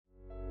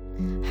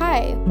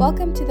Hi,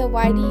 welcome to the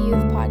YD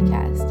Youth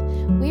Podcast.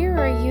 We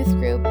are a youth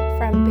group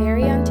from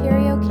Barrie,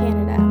 Ontario,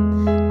 Canada.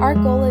 Our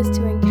goal is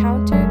to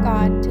encounter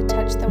God to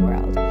touch the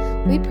world.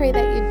 We pray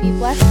that you'd be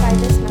blessed by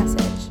this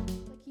message.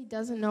 He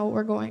doesn't know what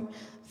we're going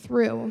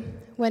through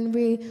when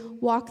we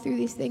walk through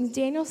these things.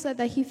 Daniel said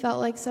that he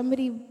felt like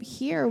somebody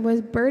here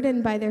was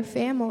burdened by their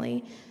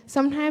family.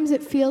 Sometimes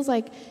it feels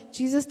like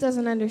Jesus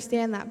doesn't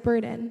understand that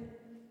burden.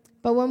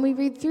 But when we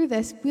read through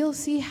this, we'll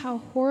see how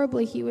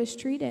horribly he was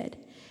treated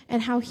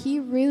and how he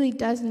really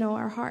does know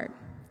our heart.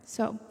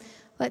 So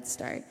let's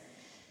start.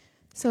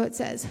 So it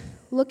says,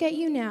 look at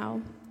you now.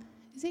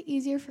 Is it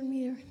easier for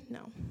me to?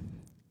 No.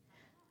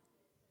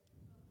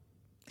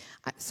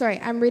 Sorry,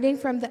 I'm reading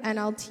from the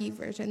NLT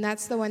version.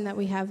 That's the one that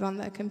we have on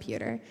the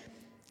computer.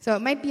 So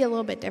it might be a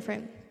little bit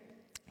different.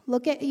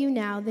 Look at you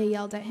now, they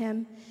yelled at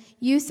him.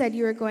 You said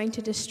you were going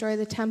to destroy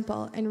the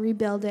temple and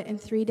rebuild it in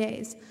 3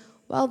 days.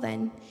 Well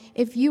then,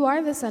 if you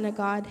are the Son of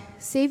God,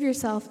 save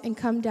yourself and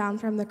come down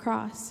from the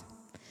cross.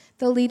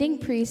 The leading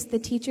priests, the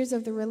teachers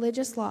of the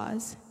religious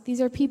laws, these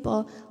are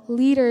people,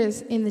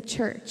 leaders in the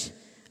church,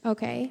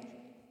 okay,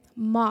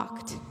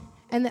 mocked.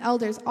 And the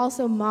elders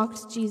also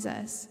mocked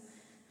Jesus.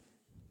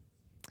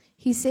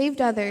 He saved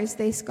others,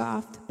 they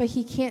scoffed, but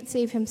he can't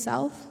save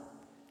himself.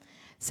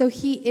 So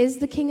he is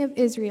the King of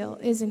Israel,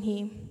 isn't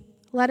he?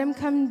 Let him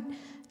come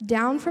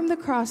down from the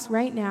cross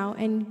right now,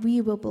 and we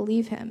will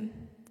believe him.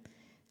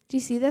 Do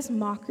you see this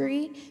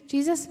mockery?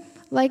 Jesus,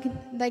 like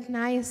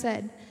Naya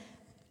said,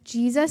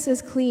 Jesus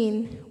is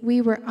clean, we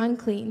were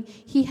unclean.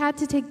 He had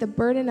to take the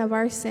burden of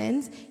our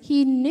sins.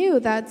 He knew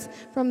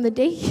that from the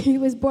day he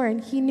was born,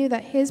 he knew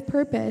that his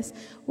purpose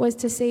was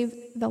to save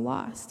the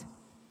lost.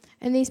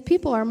 And these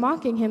people are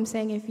mocking him,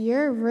 saying, if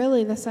you're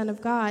really the Son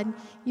of God,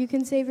 you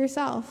can save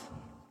yourself.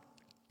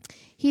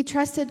 He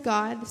trusted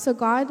God, so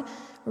God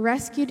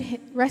rescue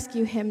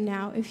him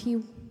now if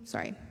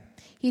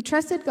He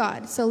trusted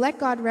God, so let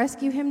God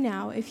rescue him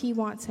now if he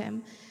wants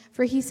him.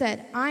 For he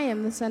said, I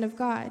am the Son of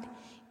God.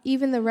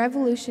 Even the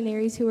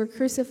revolutionaries who were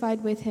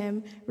crucified with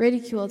him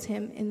ridiculed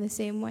him in the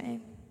same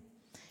way.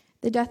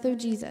 The death of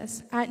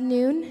Jesus. At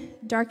noon,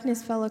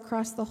 darkness fell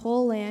across the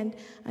whole land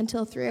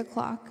until 3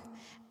 o'clock.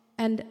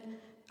 And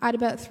at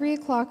about 3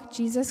 o'clock,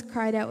 Jesus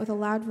cried out with a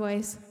loud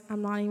voice.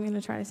 I'm not even going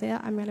to try to say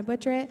that. I'm going to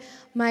butcher it.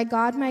 My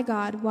God,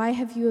 why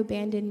have you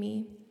abandoned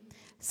me?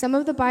 Some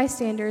of the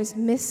bystanders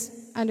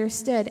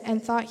misunderstood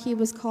and thought he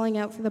was calling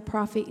out for the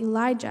prophet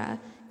Elijah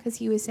because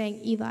he was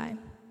saying Eli.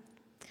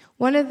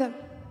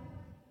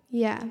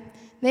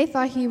 They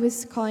thought he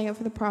was calling out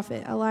for the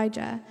prophet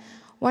Elijah.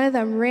 One of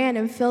them ran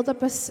and filled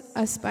up a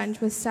sponge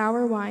with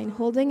sour wine,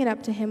 holding it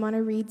up to him on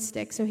a reed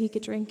stick so he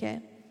could drink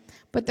it.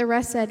 But the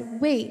rest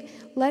said, wait,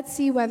 let's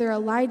see whether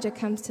Elijah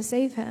comes to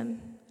save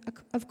him.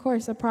 Of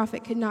course, a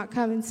prophet could not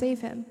come and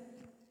save him.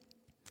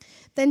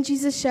 Then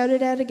Jesus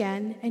shouted out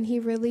again, and he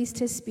released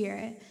his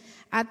spirit.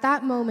 At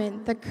that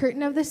moment, the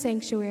curtain of the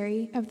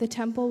sanctuary of the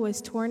temple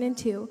was torn in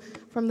two,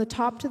 from the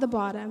top to the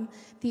bottom.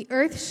 The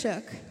earth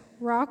shook,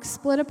 rocks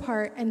split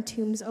apart, and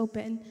tombs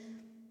opened.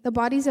 The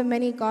bodies of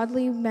many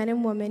godly men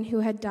and women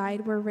who had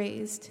died were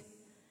raised.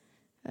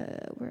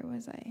 Where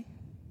was I?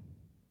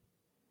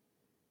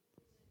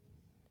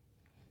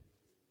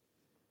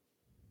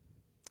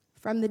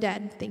 From the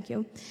dead, thank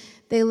you.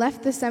 They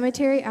left the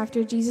cemetery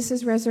after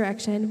Jesus'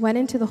 resurrection, went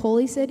into the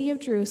holy city of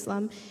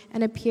Jerusalem,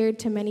 and appeared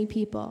to many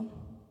people.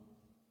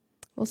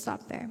 We'll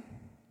stop there.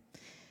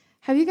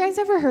 Have you guys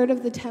ever heard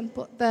of the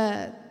temple,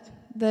 the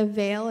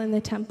veil in the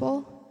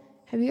temple?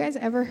 Have you guys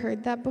ever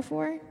heard that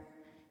before?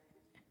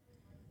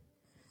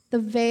 The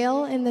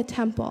veil in the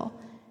temple.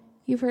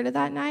 You've heard of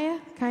that, Naya?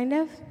 Kind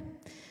of?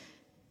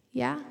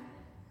 Yeah?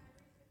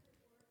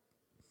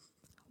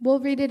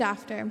 We'll read it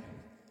after.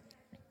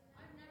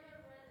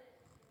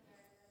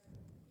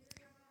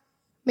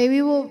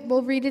 Maybe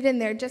we'll read it in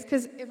there, just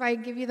because if I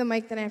give you the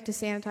mic, then I have to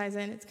sanitize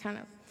it, and it's kind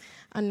of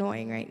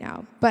annoying right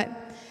now. But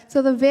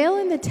so the veil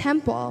in the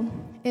temple,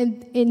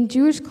 in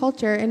Jewish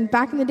culture, and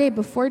back in the day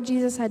before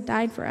Jesus had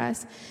died for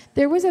us,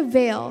 there was a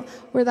veil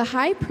where the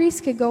high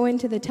priest could go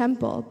into the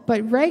temple,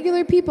 but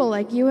regular people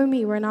like you and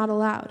me were not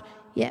allowed.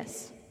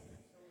 Yes.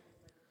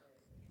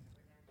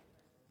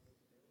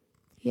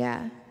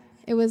 Yeah.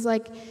 It was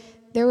like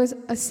there was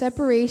a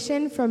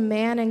separation from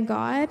man and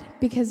God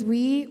because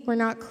we were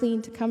not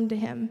clean to come to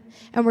him.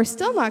 And we're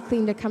still not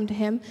clean to come to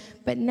him.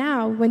 But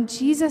now, when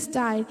Jesus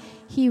died,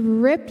 he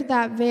ripped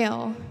that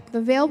veil. The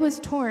veil was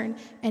torn,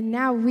 and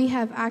now we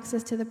have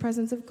access to the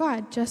presence of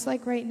God, just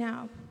like right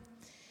now.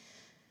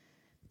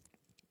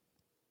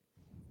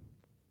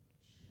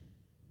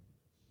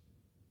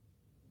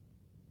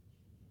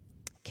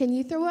 Can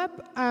you throw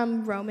up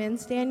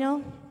Romans,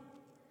 Daniel?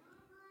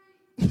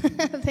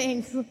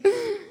 Thanks.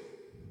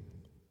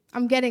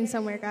 I'm getting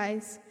somewhere,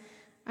 guys.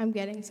 I'm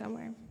getting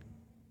somewhere.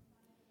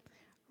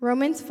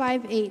 Romans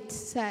 5:8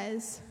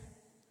 says,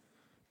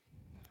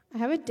 I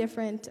have a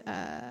different,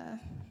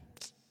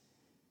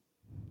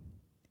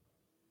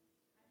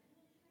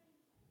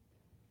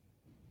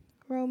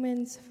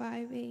 Romans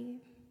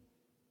 5:8.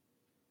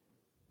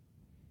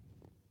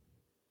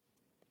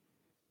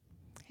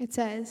 It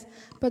says,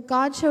 "But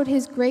God showed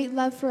his great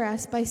love for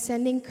us by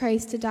sending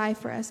Christ to die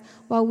for us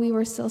while we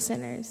were still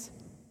sinners."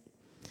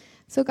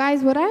 So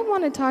guys, what I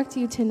want to talk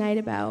to you tonight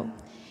about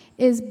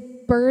is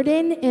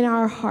burden in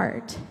our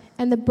heart,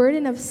 and the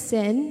burden of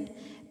sin,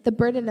 the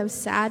burden of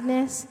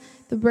sadness,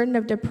 the burden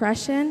of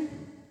depression,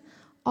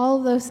 all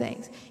of those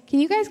things. Can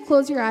you guys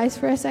close your eyes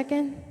for a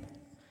second?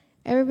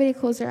 Everybody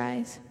close their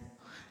eyes.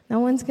 No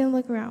one's going to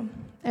look around.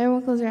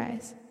 Everyone close their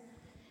eyes.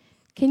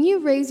 Can you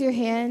raise your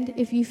hand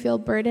if you feel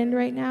burdened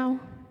right now?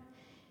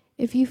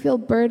 If you feel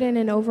burdened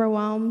and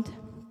overwhelmed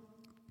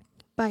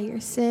by your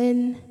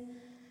sin,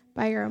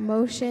 by your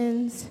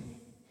emotions,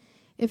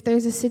 if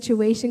there's a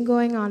situation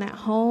going on at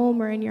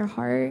home or in your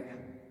heart.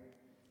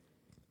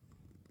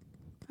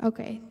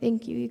 Okay,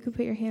 thank you. You can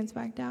put your hands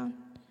back down.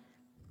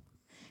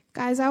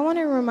 Guys, I want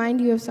to remind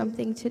you of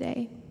something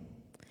today.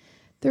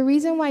 The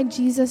reason why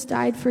Jesus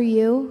died for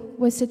you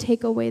was to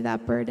take away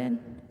that burden.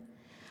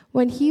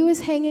 When he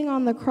was hanging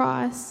on the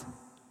cross,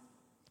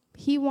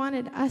 he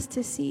wanted us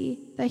to see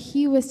that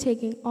he was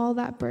taking all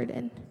that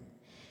burden.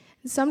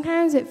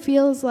 Sometimes it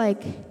feels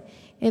like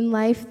in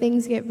life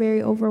things get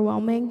very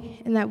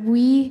overwhelming, and that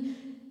we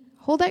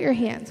hold out your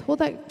hands.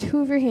 Hold out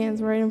two of your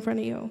hands right in front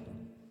of you.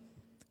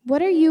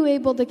 What are you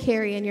able to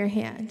carry in your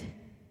hand?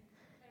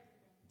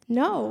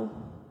 No.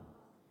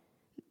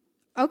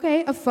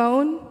 Okay, a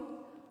phone,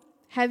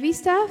 heavy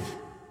stuff,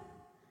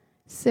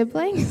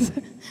 siblings,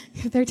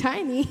 if they're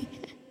tiny,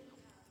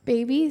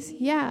 babies,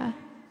 yeah.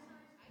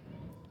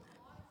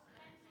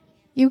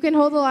 You can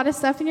hold a lot of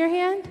stuff in your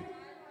hand?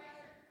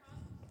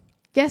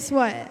 Guess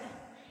what?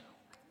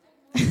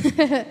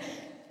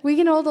 We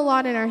can hold a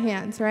lot in our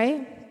hands,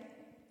 right?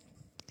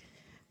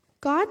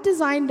 God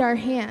designed our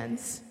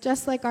hands,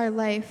 just like our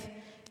life,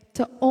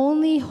 to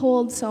only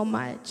hold so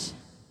much.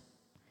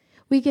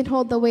 We can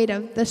hold the weight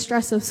of the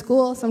stress of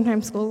school.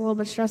 Sometimes school is a little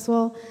bit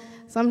stressful.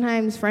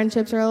 Sometimes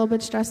friendships are a little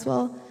bit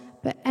stressful.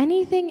 But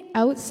anything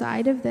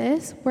outside of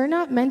this, we're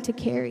not meant to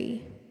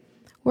carry.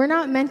 We're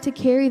not meant to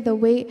carry the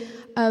weight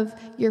of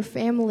your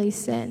family's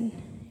sin.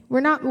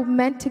 We're not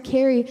meant to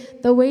carry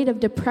the weight of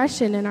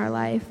depression in our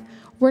life.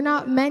 We're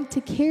not meant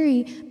to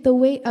carry the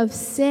weight of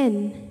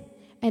sin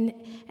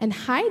and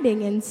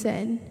hiding in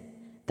sin,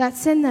 that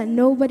sin that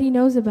nobody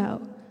knows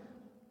about.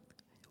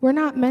 We're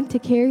not meant to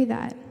carry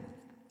that.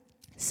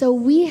 So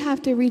we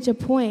have to reach a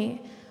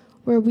point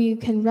where we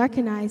can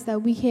recognize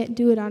that we can't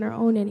do it on our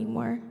own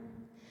anymore.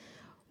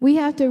 We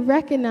have to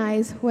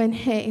recognize when,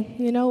 hey,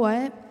 you know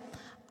what?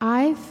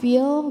 I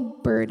feel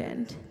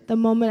burdened the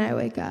moment I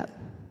wake up.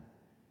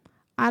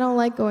 I don't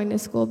like going to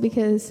school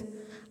because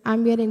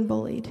I'm getting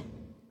bullied,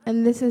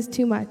 and this is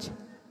too much.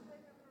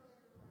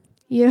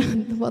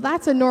 Well,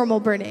 that's a normal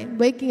burden,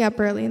 waking up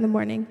early in the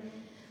morning.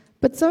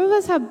 But some of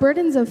us have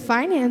burdens of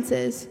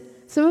finances.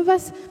 Some of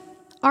us,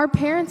 our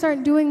parents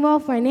aren't doing well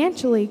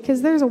financially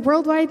because there's a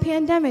worldwide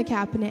pandemic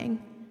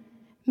happening.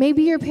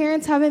 Maybe your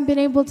parents haven't been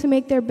able to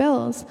make their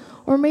bills,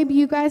 or maybe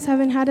you guys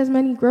haven't had as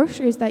many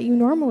groceries that you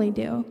normally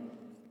do.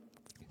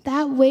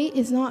 That weight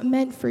is not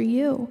meant for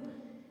you.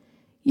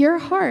 Your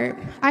heart,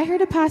 I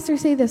heard a pastor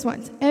say this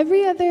once,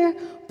 every other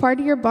part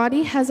of your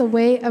body has a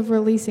way of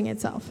releasing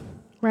itself,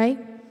 right?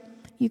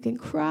 You can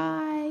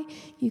cry,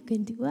 you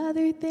can do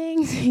other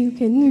things, you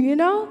can,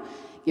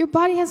 your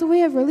body has a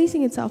way of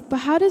releasing itself. But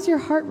how does your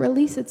heart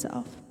release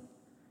itself?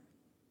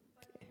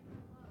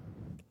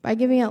 By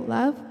giving out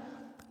love?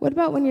 What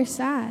about when you're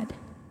sad?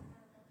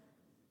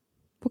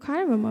 What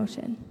kind of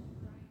emotion?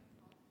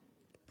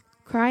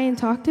 Cry and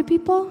talk to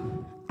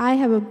people? I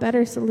have a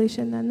better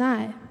solution than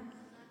that.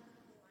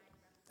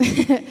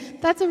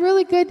 That's a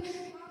really good...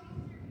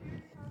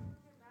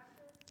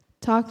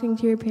 Talking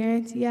to your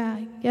parents? Yeah,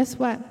 guess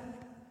what?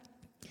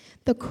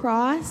 The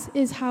cross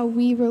is how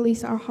we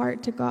release our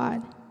heart to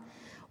God.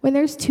 When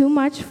there's too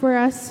much for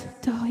us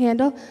to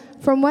handle,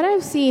 from what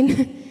I've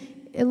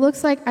seen, it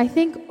looks like I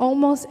think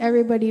almost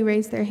everybody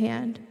raised their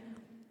hand.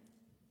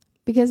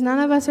 Because none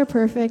of us are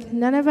perfect.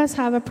 None of us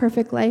have a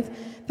perfect life.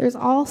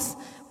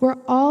 We're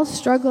all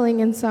struggling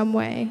in some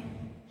way.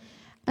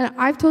 And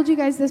I've told you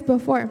guys this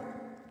before.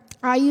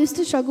 I used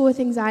to struggle with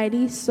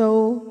anxiety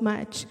so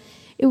much.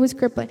 It was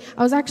crippling.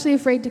 I was actually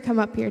afraid to come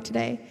up here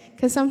today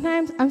because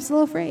sometimes I'm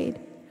still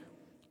afraid.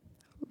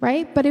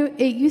 Right? But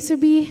it used to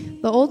be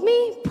the old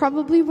me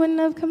probably wouldn't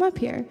have come up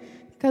here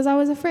because I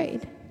was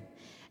afraid.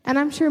 And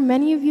I'm sure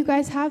many of you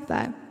guys have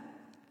that.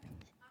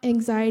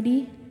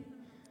 Anxiety.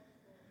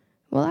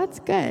 Well, that's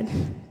good.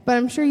 But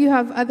I'm sure you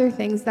have other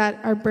things that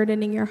are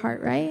burdening your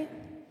heart, right?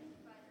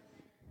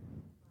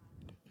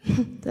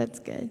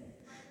 That's good.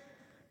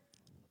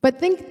 But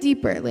think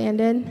deeper,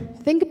 Landon.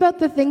 Think about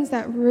the things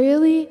that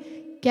really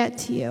get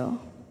to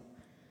you.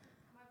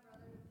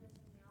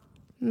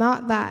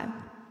 Not that.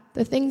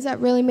 The things that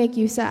really make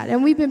you sad.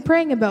 And we've been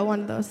praying about one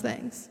of those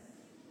things.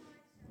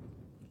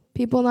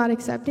 People not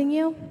accepting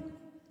you.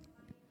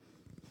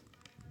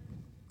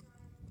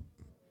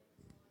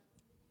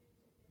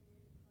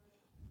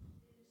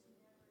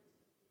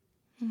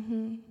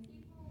 Mm-hmm.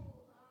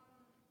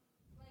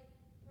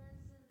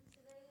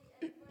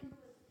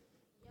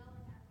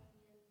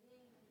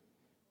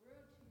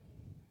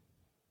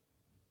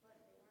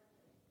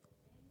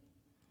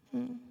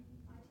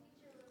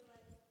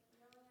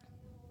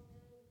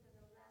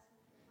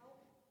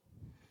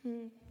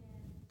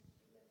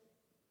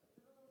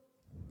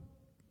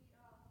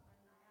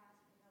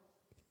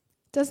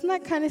 Doesn't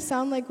that kind of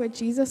sound like what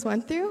Jesus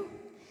went through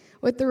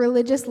with the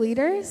religious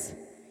leaders?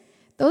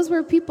 Those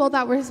were people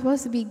that were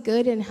supposed to be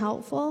good and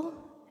helpful,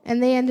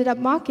 and they ended up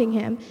mocking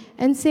him.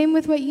 And same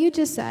with what you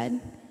just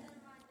said.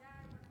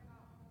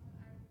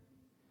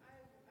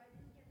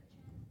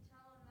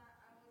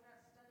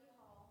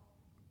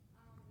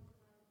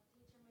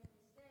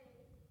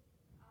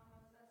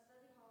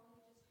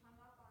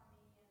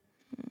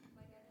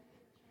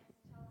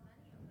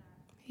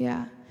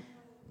 Yeah.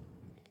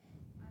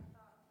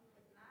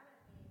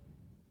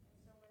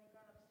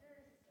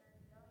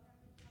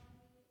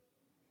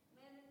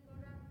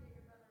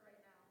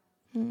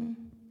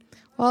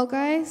 Well,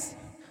 guys,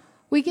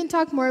 we can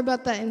talk more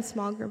about that in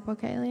small group,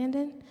 okay,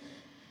 Landon?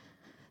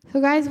 So,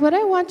 guys, what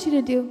I want you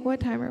to do, what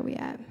time are we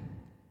at?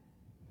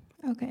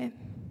 Okay.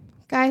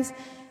 Guys,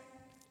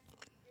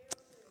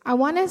 I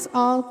want us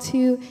all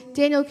to,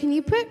 Daniel, can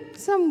you put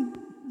some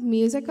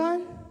music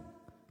on?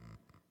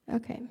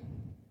 Okay.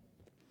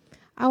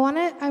 I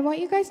want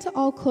you guys to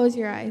all close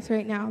your eyes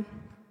right now.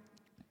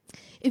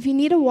 If you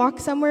need to walk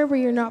somewhere where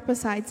you're not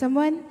beside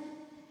someone,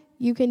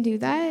 you can do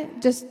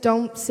that. Just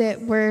don't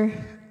sit where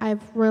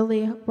I've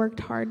really worked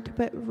hard to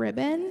put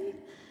ribbon,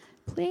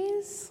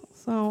 please.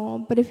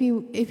 So, but if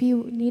you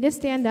need to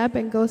stand up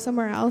and go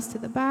somewhere else to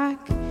the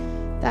back,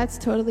 that's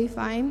totally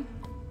fine.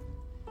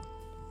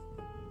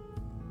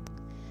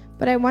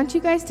 But I want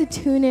you guys to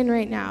tune in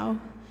right now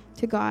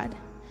to God.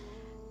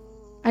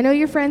 I know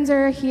your friends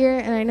are here,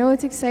 and I know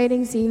it's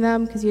exciting seeing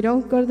them because you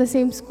don't go to the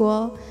same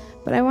school,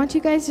 but I want you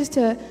guys just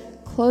to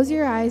close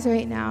your eyes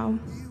right now.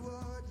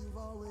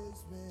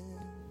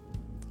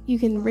 You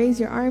can raise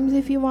your arms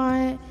if you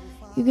want.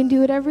 You can do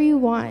whatever you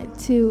want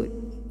to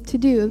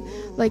do,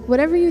 like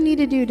whatever you need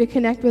to do to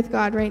connect with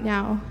God right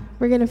now.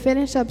 We're going to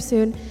finish up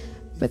soon,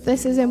 but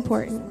this is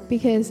important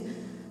because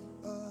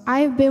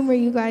I've been where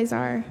you guys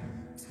are.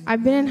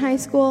 I've been in high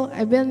school.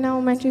 I've been in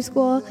elementary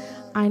school.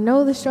 I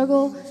know the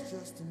struggle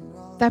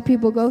that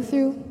people go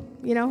through,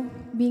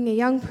 being a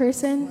young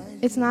person.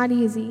 It's not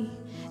easy.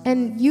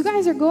 And you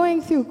guys are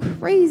going through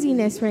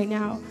craziness right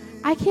now.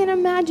 I can't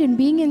imagine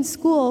being in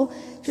school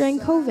during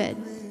COVID.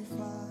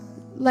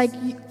 Like,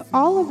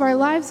 all of our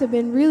lives have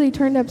been really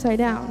turned upside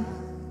down.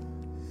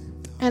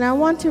 And I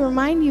want to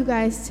remind you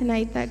guys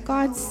tonight that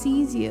God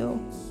sees you.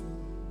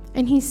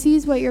 And he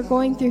sees what you're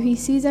going through. He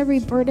sees every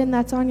burden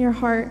that's on your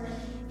heart.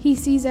 He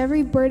sees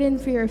every burden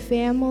for your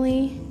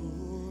family,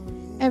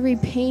 every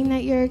pain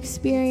that you're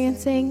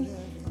experiencing.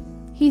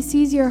 He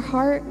sees your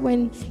heart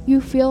when you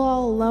feel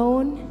all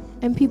alone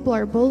and people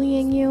are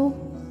bullying you.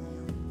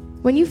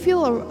 When you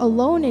feel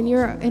alone and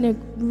you're in a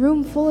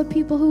room full of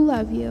people who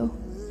love you,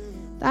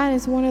 that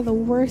is one of the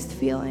worst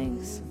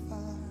feelings.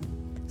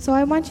 So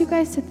I want you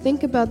guys to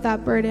think about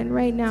that burden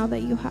right now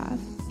that you have.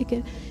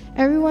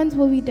 Everyone's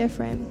will be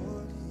different.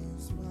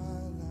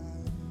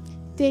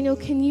 Daniel,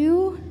 can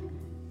you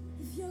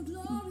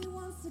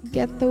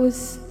get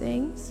those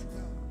things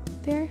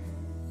there?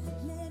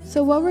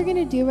 So what we're going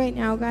to do right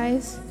now,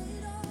 guys,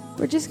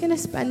 we're just going to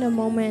spend a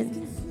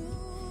moment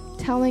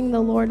telling the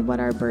Lord what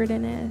our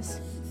burden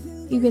is.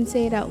 You can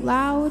say it out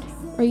loud,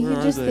 or you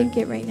can just think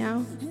it right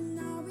now.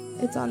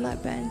 It's on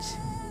that bench.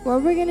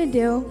 What we're going to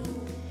do,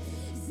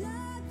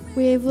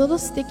 we have little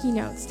sticky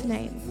notes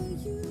tonight.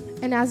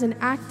 And as an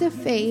act of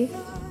faith,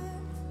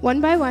 one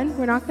by one,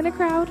 we're not going to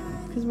crowd,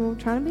 because we're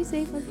trying to be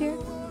safe up here.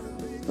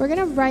 We're going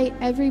to write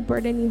every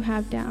burden you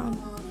have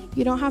down.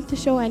 You don't have to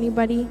show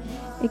anybody.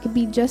 It could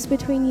be just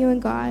between you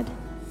and God.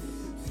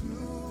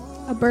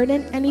 A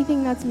burden,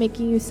 anything that's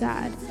making you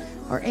sad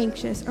or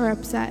anxious or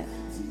upset.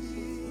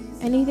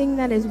 Anything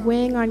that is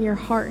weighing on your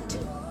heart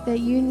that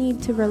you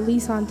need to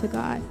release onto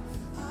God.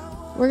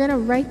 We're going to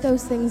write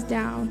those things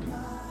down.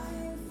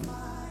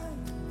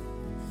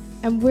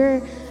 And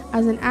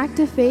as an act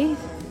of faith,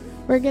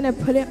 we're going to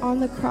put it on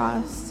the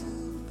cross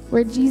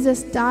where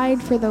Jesus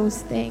died for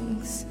those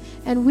things.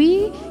 And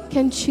we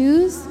can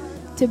choose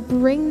to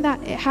bring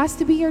that. It has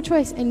to be your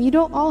choice, and you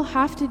don't all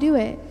have to do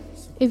it.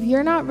 If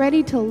you're not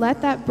ready to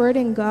let that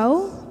burden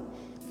go,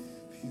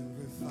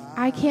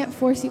 I can't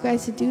force you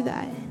guys to do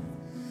that.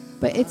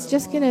 But it's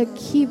just going to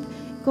keep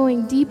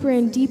going deeper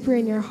and deeper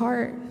in your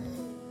heart.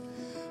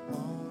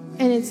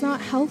 And it's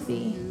not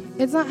healthy.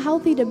 It's not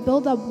healthy to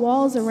build up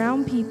walls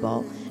around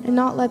people and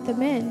not let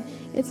them in.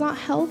 It's not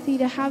healthy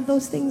to have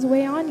those things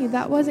weigh on you.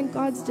 That wasn't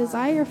God's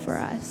desire for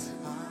us.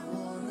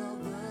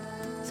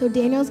 So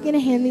Daniel's going to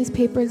hand these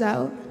papers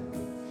out.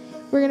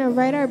 We're going to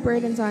write our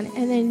burdens on,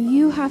 and then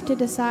you have to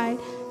decide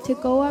to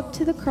go up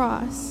to the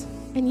cross.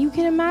 And you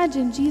can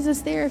imagine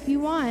Jesus there if you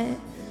want.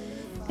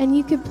 And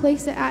you could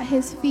place it at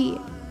his feet.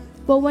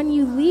 But when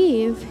you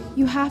leave,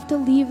 you have to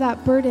leave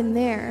that burden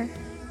there.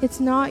 It's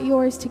not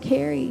yours to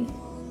carry.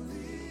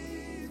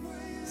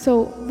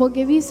 So we'll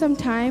give you some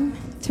time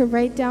to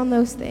write down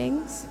those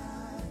things.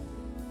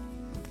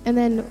 And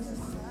then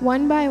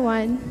one by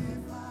one,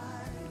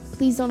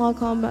 please don't all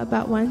call them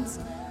about once.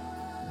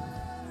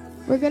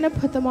 We're going to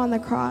put them on the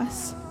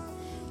cross.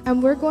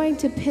 and we're going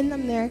to pin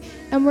them there,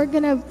 and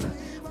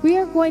we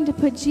are going to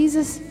put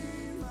Jesus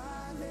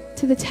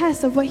to the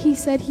test of what he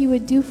said he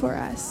would do for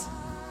us.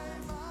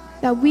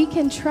 That we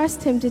can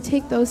trust him to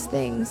take those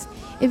things.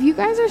 If you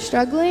guys are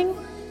struggling,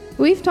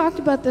 we've talked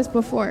about this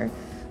before,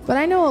 but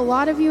I know a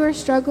lot of you are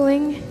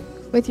struggling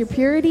with your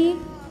purity,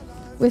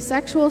 with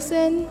sexual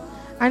sin.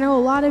 I know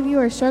a lot of you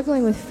are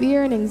struggling with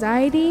fear and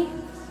anxiety.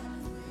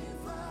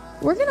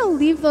 We're going to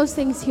leave those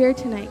things here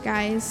tonight,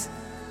 guys.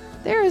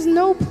 There is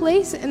no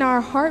place in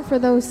our heart for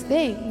those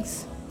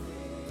things.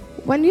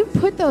 When you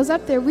put those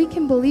up there, we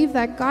can believe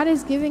that God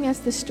is giving us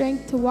the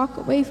strength to walk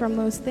away from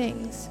those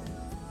things.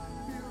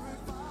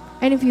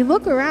 And if you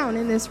look around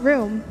in this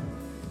room,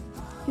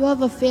 you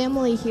have a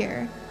family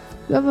here.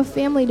 You have a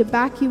family to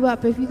back you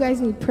up. If you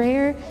guys need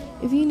prayer,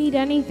 if you need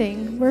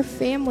anything, we're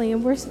family,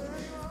 and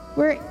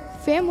we're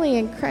family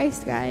in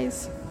Christ,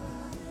 guys.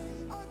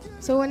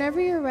 So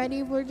whenever you're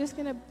ready, we're just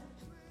going to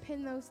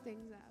pin those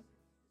things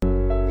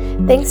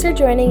up. Thanks for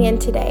joining in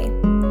today.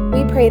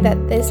 We pray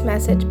that this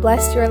message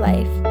blessed your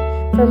life.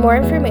 For more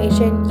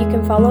information, you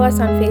can follow us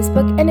on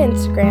Facebook and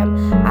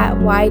Instagram at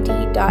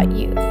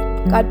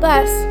yd.youth. God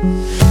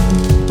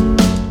bless.